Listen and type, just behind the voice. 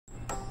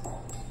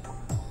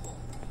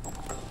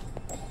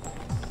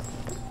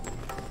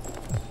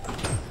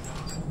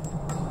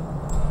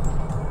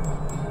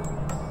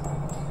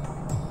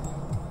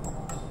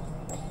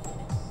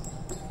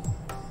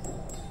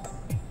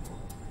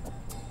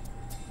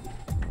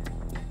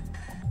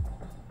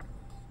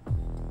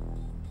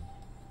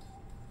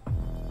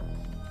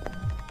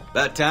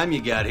About time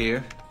you got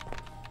here.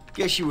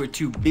 Guess you were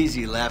too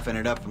busy laughing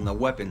it up from the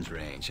weapons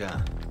range, huh?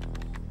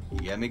 You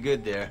got me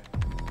good there.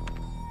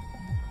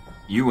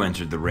 You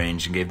entered the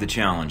range and gave the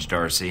challenge,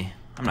 Darcy.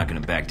 I'm not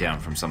gonna back down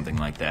from something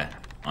like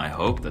that. I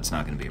hope that's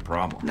not gonna be a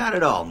problem. Not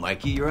at all,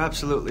 Mikey. You're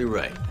absolutely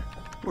right.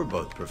 We're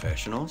both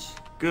professionals.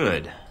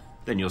 Good.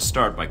 Then you'll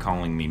start by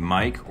calling me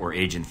Mike or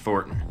Agent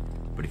Thornton.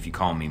 But if you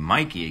call me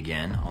Mikey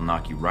again, I'll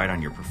knock you right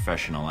on your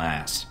professional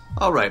ass.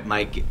 All right,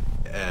 Mike.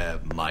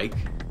 Mike.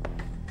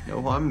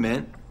 No harm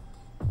meant.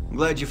 I'm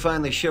glad you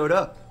finally showed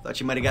up. Thought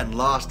you might have gotten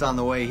lost on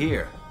the way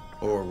here.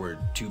 Or were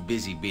too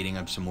busy beating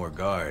up some more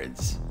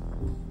guards.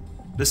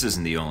 This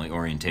isn't the only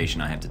orientation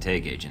I have to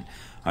take, Agent.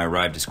 I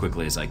arrived as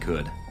quickly as I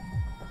could.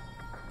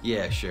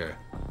 Yeah, sure.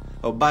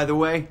 Oh, by the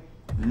way,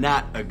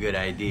 not a good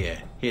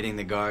idea. Hitting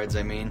the guards,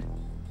 I mean.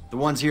 The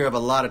ones here have a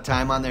lot of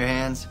time on their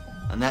hands,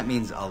 and that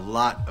means a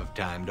lot of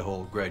time to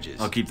hold grudges.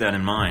 I'll keep that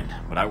in mind,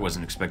 but I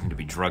wasn't expecting to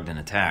be drugged and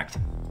attacked.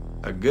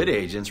 A good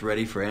agent's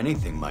ready for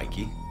anything,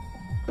 Mikey.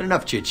 But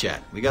enough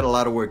chit-chat. We got a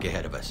lot of work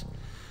ahead of us.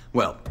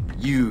 Well,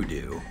 you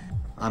do.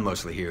 I'm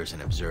mostly here as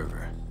an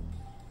observer.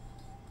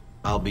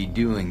 I'll be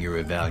doing your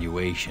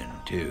evaluation,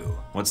 too.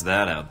 What's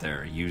that out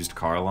there, a used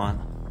car lot?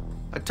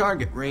 A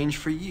target range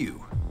for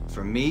you.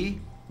 For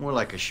me, more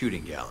like a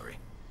shooting gallery.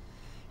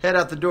 Head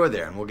out the door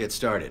there and we'll get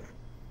started.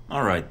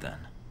 All right, then.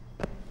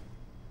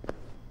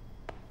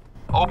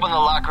 Open the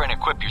locker and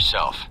equip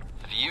yourself.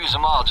 If you use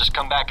them all, just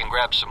come back and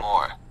grab some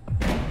more.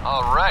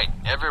 All right,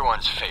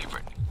 everyone's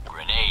favorite.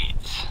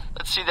 Grenades.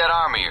 Let's see that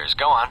arm of yours.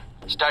 Go on.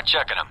 Start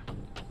chucking them.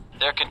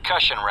 They're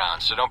concussion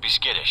rounds, so don't be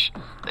skittish.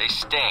 They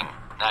sting,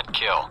 not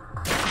kill.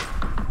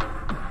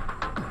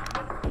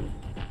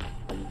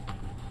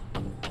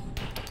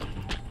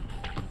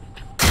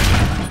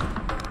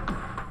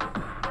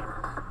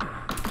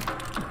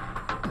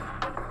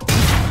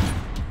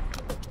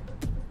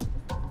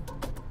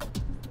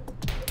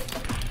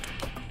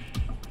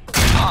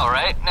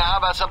 Alright, now how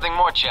about something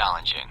more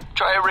challenging?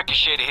 Try a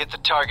ricochet to hit the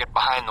target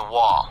behind the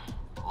wall.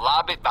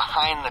 Lob it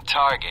behind the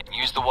target and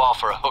use the wall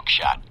for a hook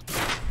shot.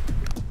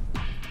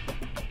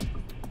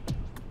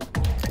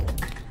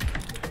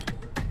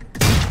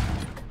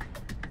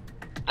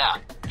 Now,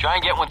 try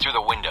and get one through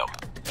the window.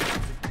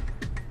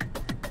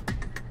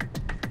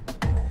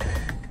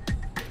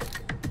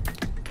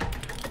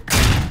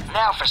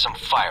 Now for some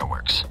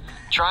fireworks.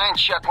 Try and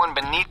chuck one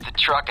beneath the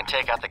truck and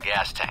take out the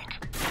gas tank.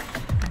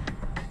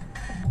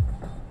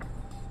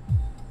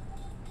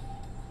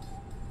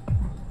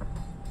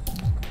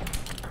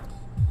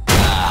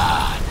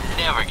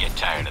 Never get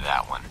tired of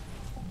that one.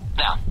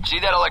 Now, see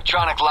that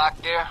electronic lock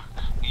there?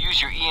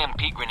 Use your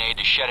EMP grenade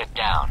to shut it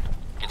down.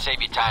 It can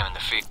save you time in the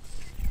field.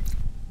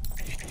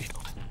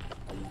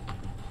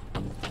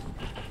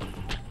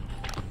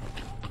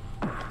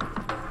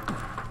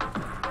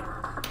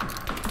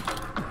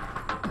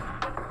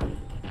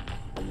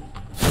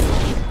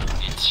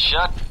 It's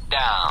shut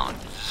down.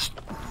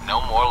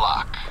 No more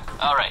lock.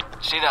 Alright,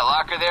 see that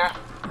locker there?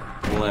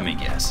 Let me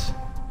guess.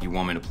 You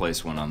want me to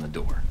place one on the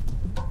door?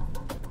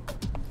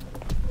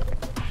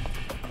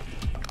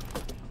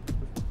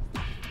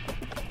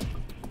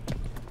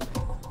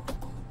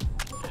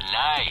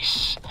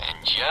 Nice,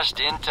 and just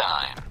in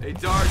time. Hey,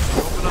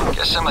 Darcy, open up.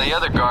 Guess some of the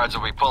other guards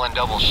will be pulling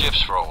double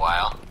shifts for a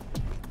while.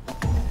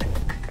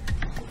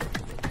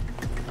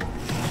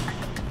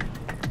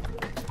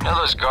 You know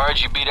those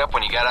guards you beat up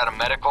when you got out of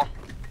medical?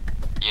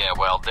 Yeah,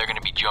 well, they're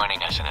gonna be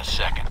joining us in a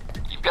second.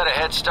 You've got a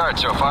head start,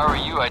 so if I were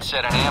you, I'd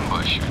set an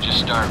ambush. Just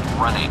start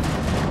running.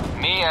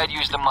 Me, I'd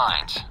use the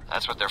mines.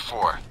 That's what they're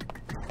for.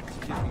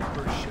 Give me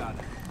first shot.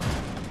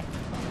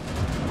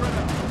 Spread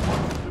out.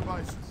 Watch your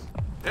devices.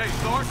 Hey,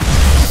 Thornton.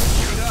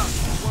 Get up.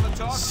 You want to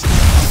talk?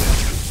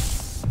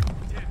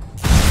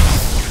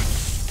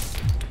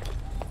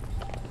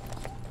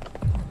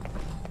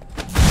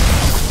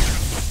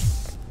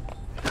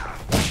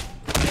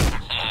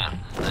 Man,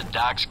 the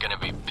doc's gonna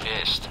be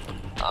pissed.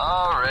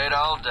 All right,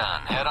 all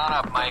done. Head on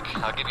up, Mike.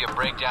 I'll give you a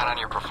breakdown on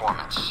your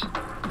performance.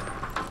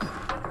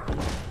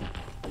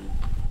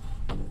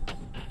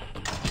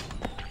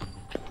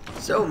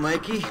 So,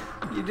 Mikey,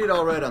 you did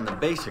all right on the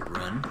basic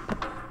run.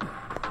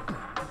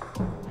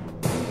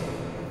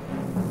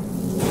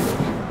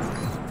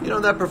 You know,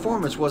 that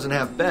performance wasn't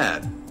half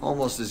bad.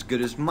 Almost as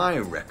good as my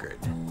record.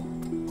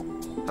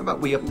 How about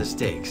we up the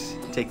stakes?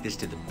 Take this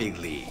to the big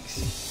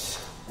leagues.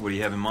 What do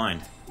you have in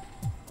mind?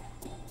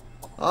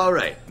 All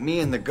right, me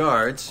and the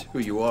guards, who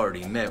you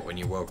already met when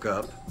you woke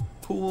up,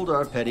 pooled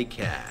our petty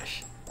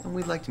cash. And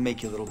we'd like to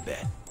make you a little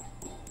bet.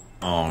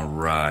 All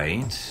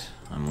right.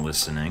 I'm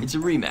listening. It's a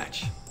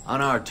rematch. On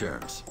our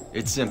terms.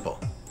 It's simple.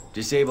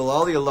 Disable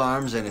all the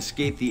alarms and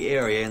escape the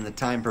area in the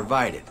time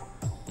provided.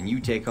 And you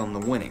take home the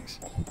winnings.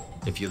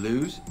 If you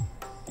lose,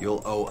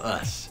 you'll owe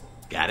us.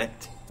 Got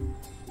it?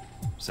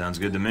 Sounds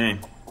good to me.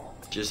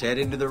 Just head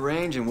into the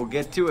range and we'll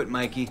get to it,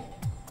 Mikey.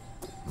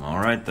 All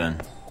right,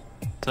 then.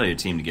 Tell your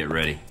team to get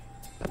ready.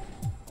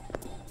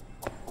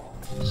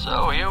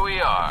 So here we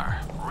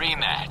are.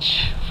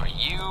 Rematch for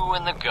you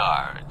and the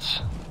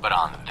guards. but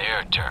on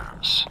their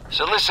terms.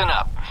 So listen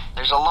up.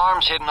 There's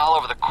alarms hidden all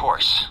over the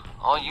course.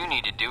 All you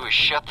need to do is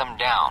shut them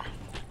down.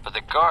 But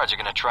the guards are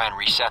gonna try and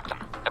reset them.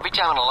 Every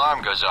time an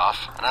alarm goes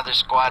off, another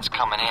squad's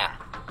coming in.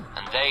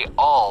 And they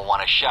all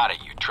want a shot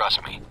at you,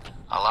 trust me.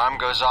 Alarm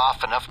goes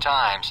off enough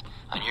times,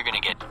 and you're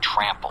gonna get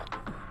trampled.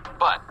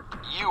 But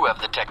you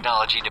have the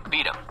technology to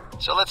beat them.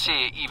 So let's see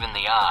you even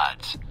the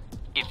odds.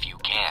 If you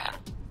can.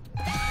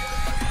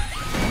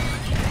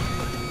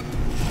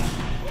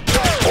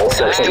 All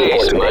sections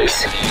report to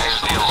base.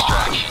 Here's the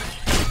distraction.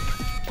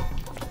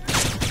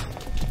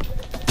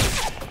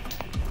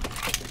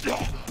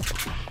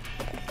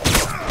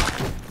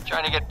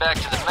 Trying to get back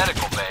to the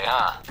medical bay,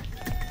 huh?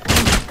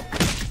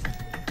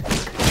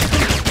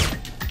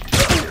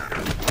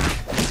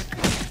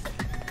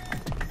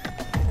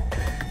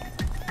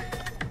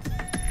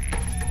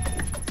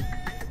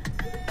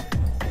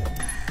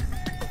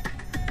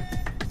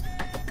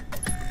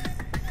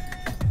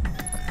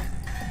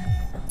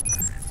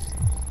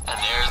 And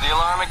there's the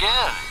alarm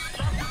again.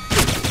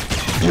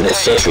 Unit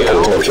 6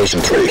 report to location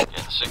 3.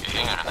 Getting sick of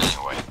hearing them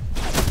anyway.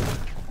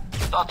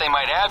 Thought they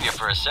might have you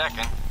for a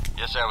second.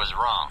 Guess I was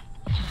wrong.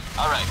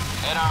 Alright,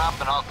 head on up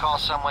and I'll call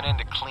someone in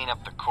to clean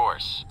up the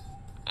course.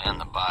 And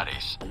the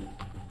bodies.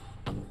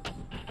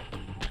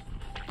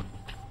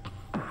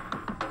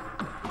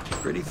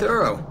 Pretty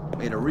thorough.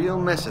 Made a real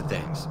mess of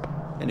things.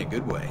 In a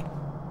good way.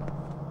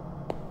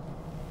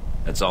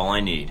 That's all I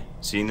need.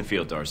 See you in the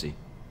field, Darcy.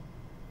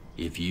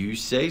 If you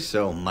say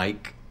so,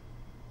 Mike.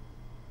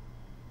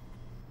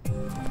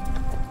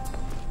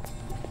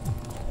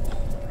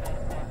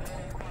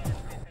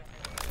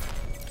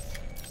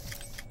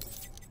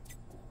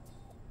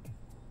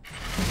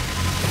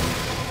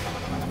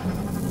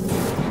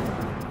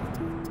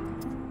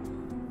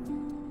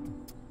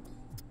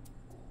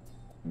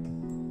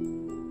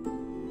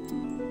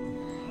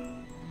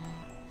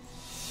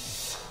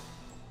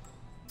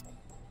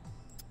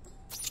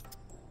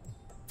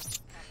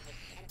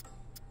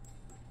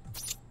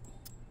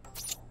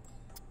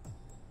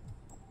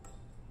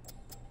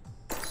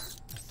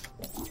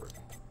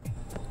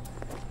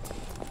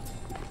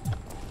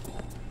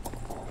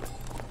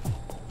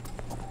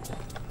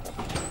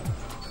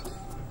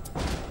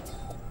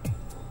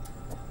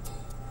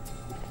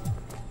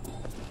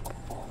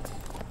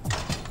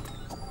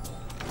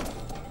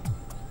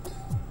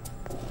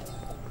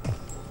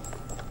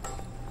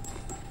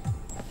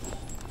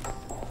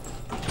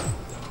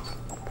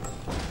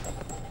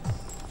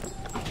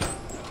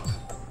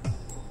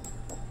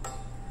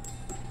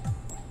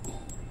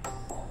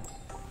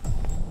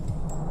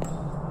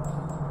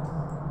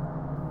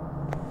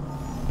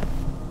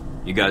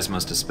 You guys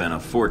must have spent a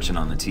fortune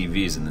on the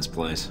TVs in this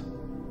place.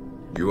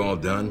 You all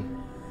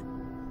done?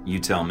 You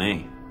tell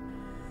me.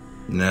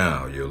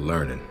 Now you're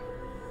learning.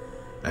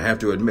 I have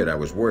to admit I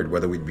was worried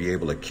whether we'd be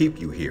able to keep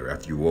you here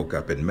after you woke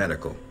up in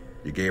medical.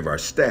 You gave our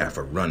staff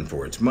a run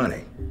for its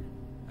money.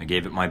 I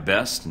gave it my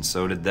best, and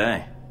so did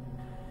they.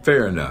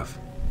 Fair enough.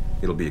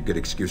 It'll be a good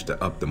excuse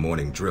to up the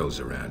morning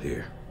drills around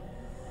here.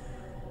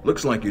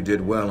 Looks like you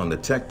did well on the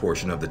tech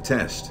portion of the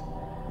test.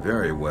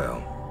 Very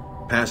well.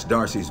 Past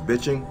Darcy's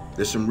bitching,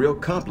 there's some real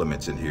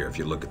compliments in here if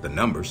you look at the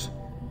numbers.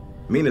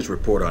 Mina's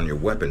report on your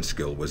weapon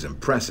skill was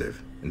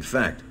impressive. In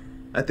fact,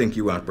 I think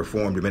you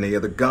outperformed many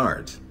of the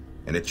guards,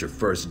 and it's your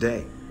first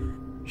day.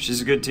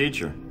 She's a good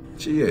teacher.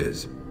 She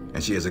is,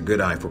 and she has a good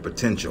eye for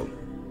potential.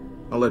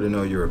 I'll let her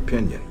know your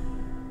opinion.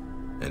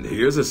 And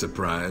here's a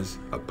surprise,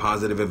 a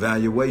positive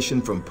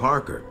evaluation from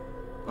Parker.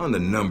 On the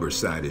numbers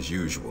side as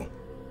usual,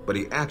 but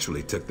he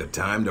actually took the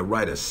time to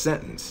write a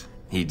sentence.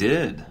 He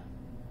did.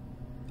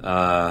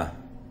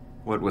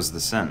 What was the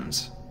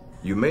sentence?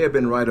 You may have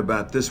been right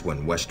about this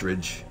one,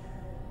 Westridge.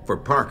 For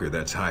Parker,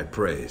 that's high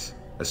praise.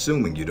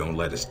 Assuming you don't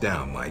let us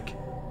down, Mike.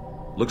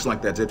 Looks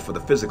like that's it for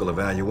the physical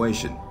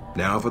evaluation.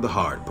 Now for the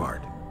hard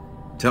part.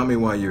 Tell me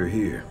why you're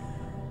here.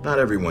 Not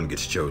everyone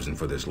gets chosen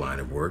for this line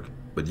of work,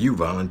 but you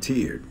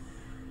volunteered.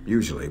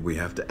 Usually we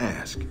have to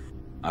ask.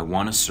 I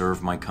want to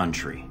serve my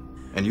country.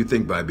 And you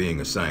think by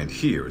being assigned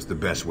here is the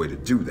best way to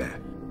do that?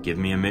 Give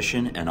me a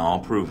mission and I'll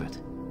prove it.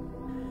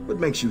 What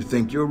makes you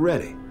think you're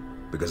ready?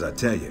 Because I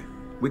tell you,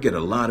 we get a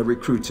lot of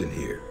recruits in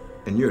here,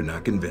 and you're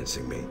not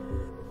convincing me.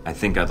 I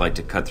think I'd like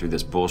to cut through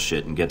this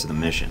bullshit and get to the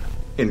mission.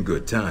 In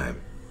good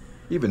time.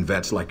 Even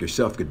vets like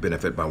yourself could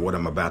benefit by what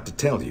I'm about to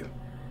tell you.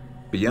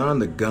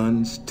 Beyond the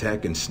guns,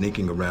 tech, and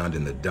sneaking around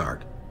in the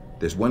dark,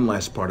 there's one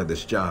last part of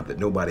this job that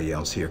nobody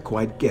else here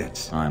quite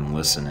gets. I'm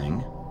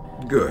listening.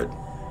 Good,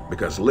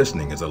 because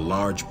listening is a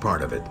large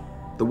part of it.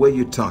 The way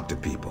you talk to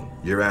people,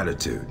 your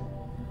attitude.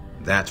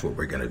 That's what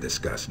we're going to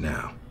discuss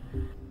now.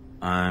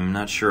 I'm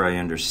not sure I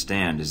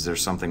understand. Is there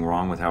something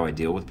wrong with how I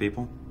deal with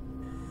people?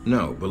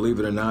 No, believe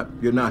it or not,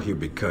 you're not here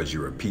because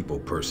you're a people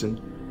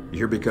person. You're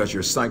here because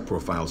your psych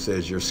profile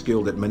says you're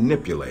skilled at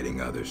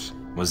manipulating others.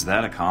 Was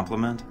that a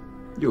compliment?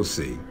 You'll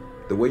see.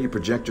 The way you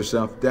project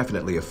yourself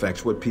definitely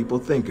affects what people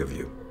think of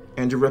you,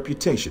 and your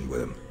reputation with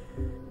them.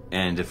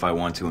 And if I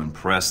want to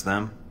impress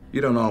them?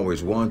 You don't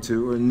always want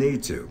to or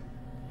need to.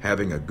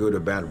 Having a good or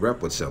bad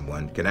rep with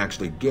someone can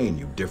actually gain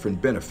you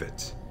different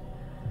benefits.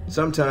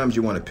 Sometimes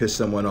you want to piss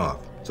someone off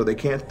so they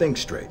can't think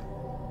straight.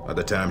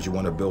 Other times you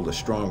want to build a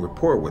strong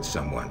rapport with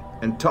someone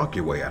and talk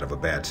your way out of a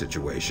bad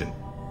situation.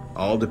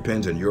 All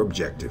depends on your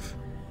objective.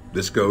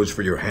 This goes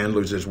for your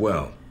handlers as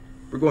well.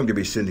 We're going to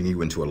be sending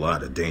you into a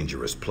lot of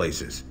dangerous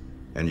places,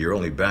 and your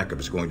only backup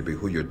is going to be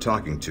who you're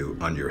talking to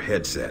on your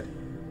headset.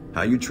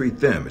 How you treat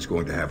them is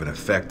going to have an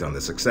effect on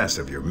the success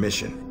of your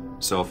mission.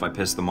 So if I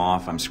piss them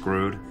off, I'm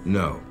screwed?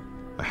 No.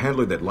 A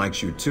handler that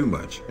likes you too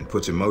much and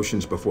puts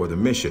emotions before the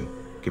mission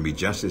can be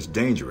just as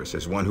dangerous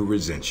as one who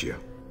resents you.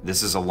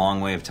 This is a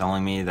long way of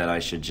telling me that I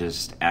should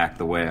just act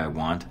the way I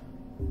want?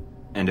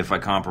 And if I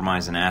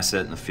compromise an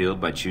asset in the field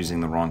by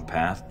choosing the wrong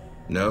path?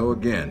 No,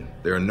 again,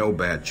 there are no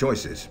bad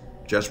choices,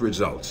 just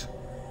results.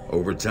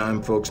 Over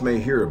time, folks may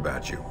hear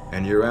about you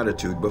and your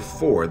attitude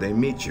before they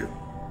meet you.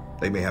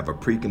 They may have a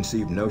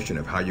preconceived notion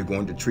of how you're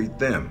going to treat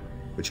them,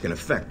 which can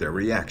affect their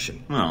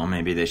reaction. Well,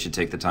 maybe they should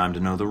take the time to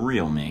know the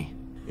real me.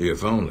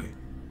 If only.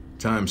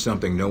 Time's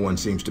something no one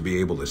seems to be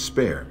able to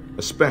spare,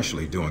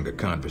 especially during a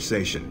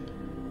conversation.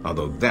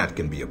 Although that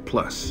can be a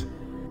plus.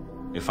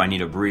 If I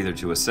need a breather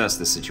to assess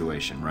the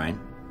situation, right?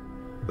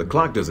 The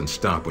clock doesn't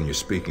stop when you're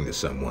speaking to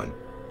someone.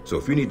 So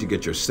if you need to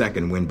get your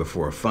second win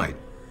before a fight,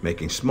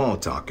 making small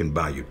talk can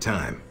buy you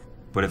time.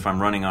 But if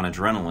I'm running on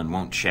adrenaline,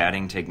 won't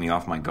chatting take me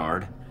off my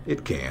guard?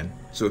 It can.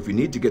 So if you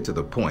need to get to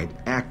the point,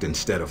 act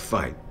instead of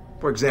fight.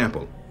 For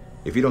example,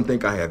 if you don't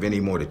think I have any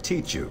more to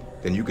teach you,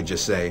 then you could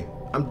just say,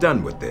 I'm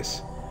done with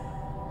this.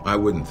 I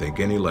wouldn't think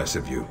any less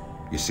of you.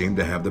 You seem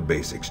to have the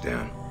basics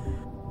down.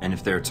 And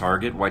if they're a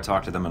target, why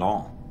talk to them at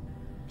all?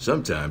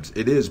 Sometimes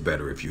it is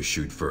better if you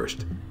shoot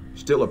first.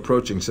 Still,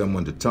 approaching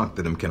someone to talk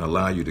to them can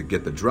allow you to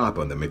get the drop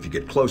on them if you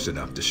get close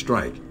enough to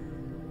strike.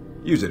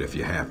 Use it if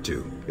you have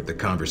to, if the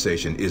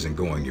conversation isn't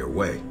going your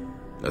way.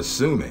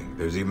 Assuming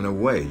there's even a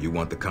way you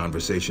want the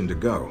conversation to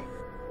go.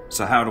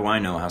 So how do I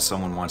know how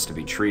someone wants to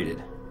be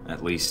treated?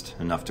 At least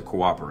enough to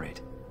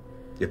cooperate.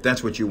 If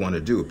that's what you want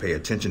to do, pay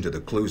attention to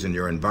the clues in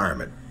your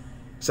environment.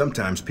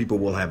 Sometimes people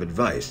will have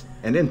advice,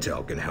 and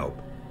intel can help.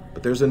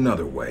 But there's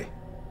another way.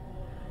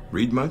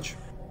 Read much?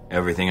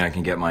 Everything I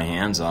can get my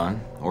hands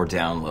on, or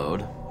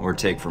download, or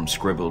take from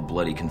scribbled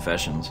bloody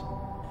confessions.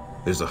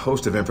 There's a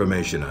host of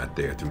information out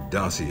there through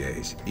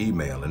dossiers,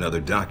 email, and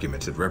other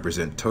documents that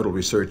represent total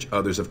research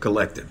others have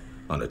collected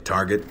on a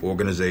target,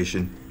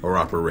 organization, or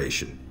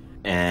operation.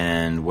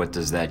 And what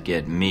does that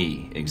get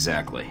me,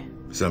 exactly?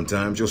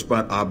 Sometimes you'll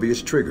spot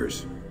obvious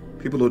triggers.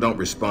 People who don't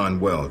respond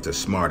well to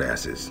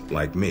smartasses,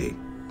 like me.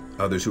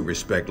 Others who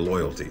respect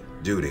loyalty,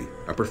 duty,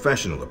 a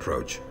professional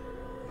approach.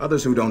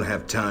 Others who don't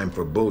have time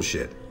for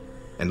bullshit,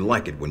 and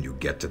like it when you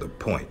get to the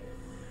point.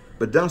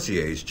 But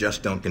dossiers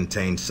just don't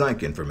contain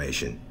psych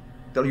information.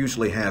 They'll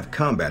usually have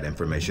combat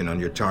information on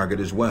your target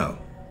as well.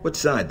 What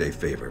side they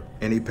favor,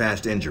 any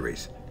past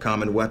injuries,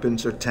 common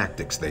weapons or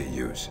tactics they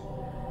use.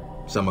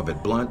 Some of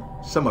it blunt,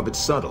 some of it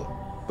subtle.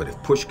 But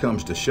if push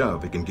comes to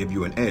shove, it can give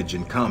you an edge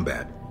in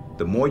combat.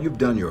 The more you've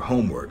done your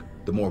homework,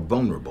 the more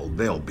vulnerable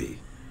they'll be.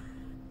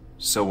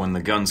 So when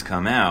the guns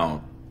come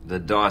out, the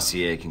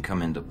dossier can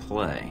come into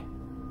play.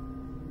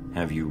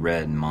 Have you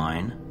read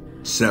mine?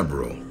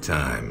 Several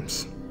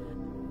times.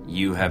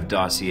 You have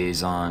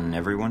dossiers on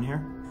everyone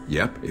here?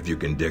 Yep, if you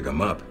can dig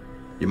them up.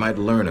 You might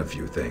learn a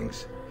few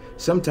things.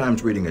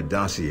 Sometimes reading a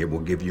dossier will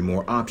give you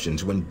more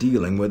options when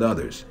dealing with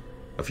others.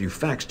 A few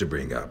facts to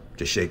bring up,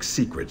 to shake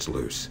secrets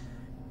loose.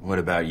 What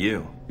about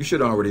you? You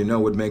should already know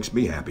what makes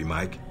me happy,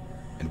 Mike,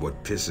 and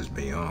what pisses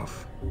me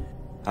off.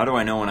 How do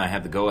I know when I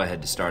have the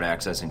go-ahead to start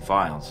accessing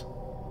files?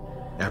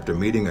 After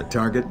meeting a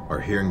target or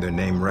hearing their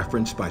name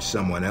referenced by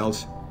someone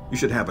else, you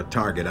should have a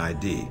target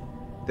ID.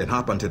 Then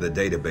hop onto the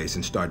database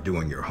and start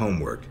doing your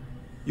homework.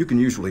 You can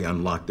usually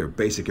unlock their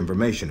basic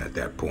information at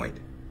that point.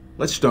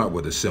 Let's start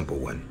with a simple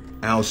one.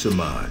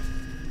 Al-Samad.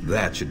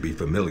 That should be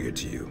familiar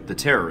to you. The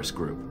terrorist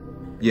group?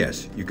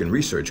 Yes, you can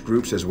research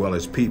groups as well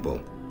as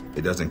people.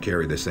 It doesn't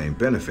carry the same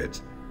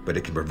benefits, but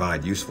it can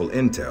provide useful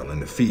intel in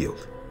the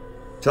field.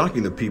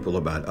 Talking to people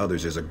about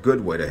others is a good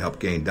way to help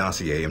gain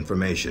dossier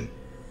information.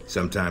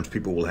 Sometimes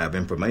people will have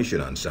information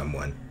on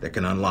someone that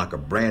can unlock a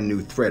brand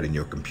new thread in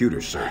your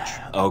computer search.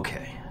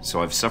 Okay,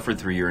 so I've suffered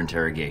through your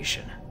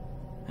interrogation,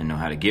 and know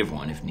how to give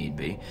one if need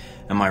be.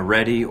 Am I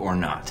ready or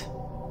not?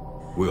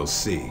 We'll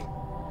see.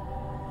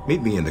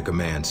 Meet me in the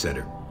command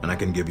center, and I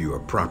can give you a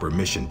proper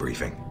mission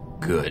briefing.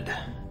 Good,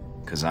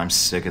 because I'm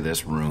sick of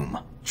this room.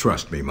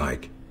 Trust me,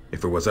 Mike.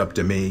 If it was up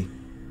to me,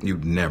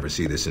 you'd never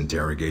see this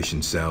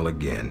interrogation cell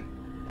again.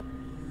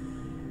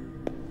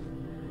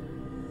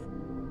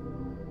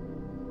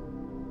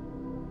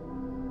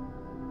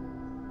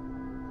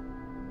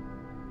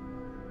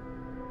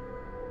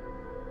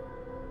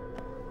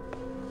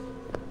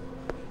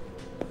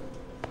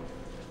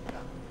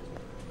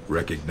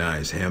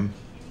 Recognize him?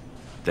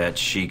 That's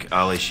Sheikh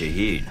Ali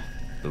Shahid,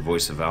 the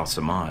voice of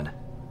Al-Samad.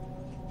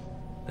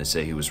 They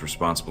say he was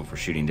responsible for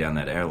shooting down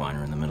that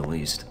airliner in the Middle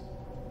East.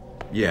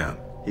 Yeah,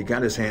 he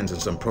got his hands on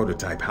some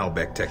prototype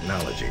Halbech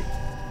technology.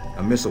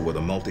 A missile with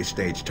a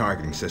multi-stage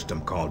targeting system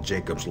called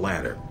Jacob's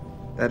Ladder.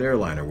 That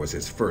airliner was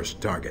his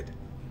first target.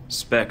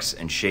 Specs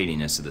and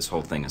shadiness of this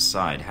whole thing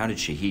aside, how did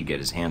Shaheed get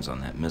his hands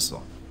on that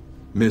missile?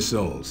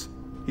 Missiles.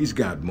 He's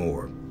got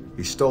more.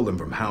 He stole them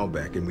from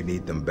Halbeck, and we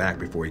need them back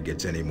before he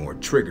gets any more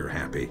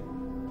trigger-happy.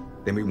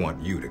 Then we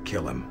want you to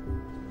kill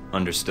him.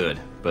 Understood,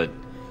 but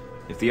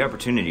if the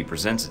opportunity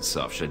presents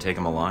itself, should I take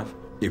him alive?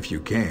 If you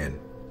can.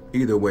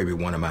 Either way, we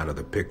want him out of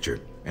the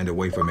picture, and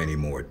away from any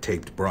more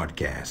taped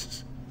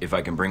broadcasts. If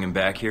I can bring him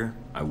back here,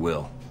 I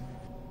will.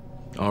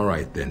 All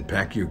right, then,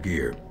 pack your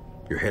gear.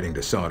 You're heading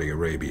to Saudi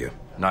Arabia.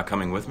 Not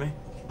coming with me?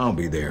 I'll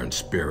be there in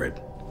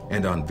spirit,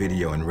 and on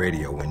video and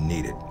radio when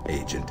needed,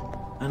 Agent.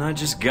 And I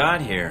just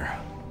got here.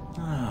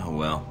 Oh,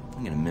 well,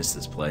 I'm gonna miss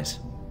this place.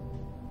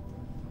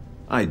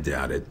 I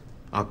doubt it.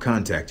 I'll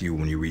contact you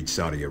when you reach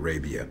Saudi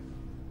Arabia.